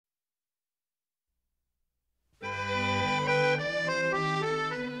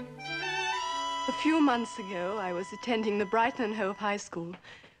few months ago, I was attending the Brighton and Hove High School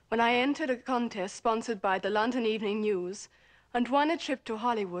when I entered a contest sponsored by the London Evening News and won a trip to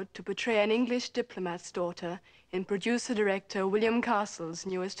Hollywood to portray an English diplomat's daughter in producer-director William Castle's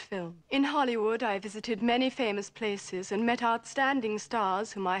newest film. In Hollywood, I visited many famous places and met outstanding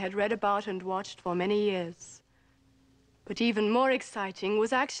stars whom I had read about and watched for many years. But even more exciting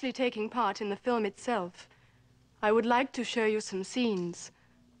was actually taking part in the film itself. I would like to show you some scenes.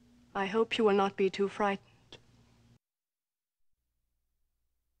 I hope you will not be too frightened.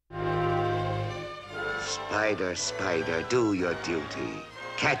 Spider, spider, do your duty.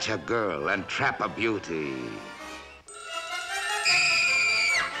 Catch a girl and trap a beauty.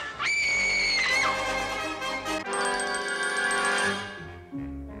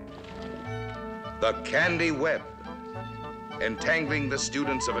 The Candy Web, entangling the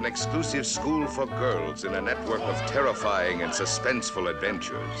students of an exclusive school for girls in a network of terrifying and suspenseful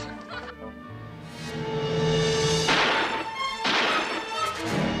adventures.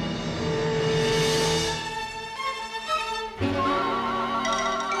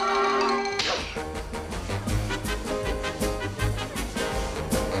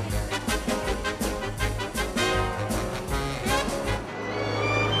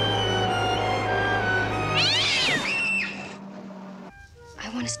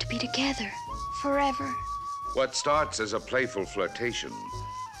 I want us to be together forever. What starts as a playful flirtation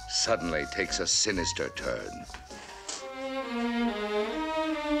suddenly takes a sinister turn.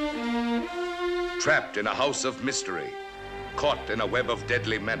 Trapped in a house of mystery, caught in a web of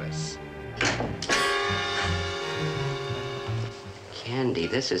deadly menace. Candy,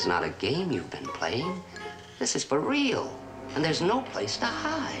 this is not a game you've been playing. This is for real, and there's no place to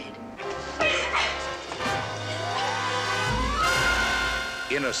hide.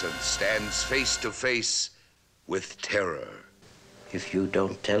 Innocence stands face to face with terror. If you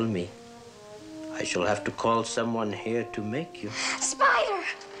don't tell me, I shall have to call someone here to make you. Spider!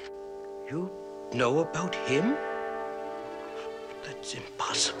 You know about him? That's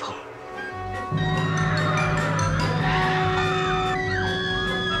impossible.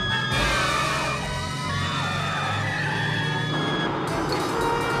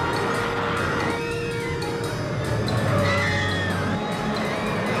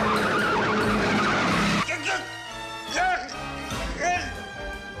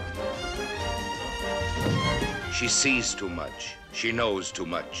 She sees too much. She knows too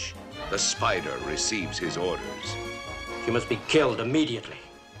much. The spider receives his orders. She must be killed immediately.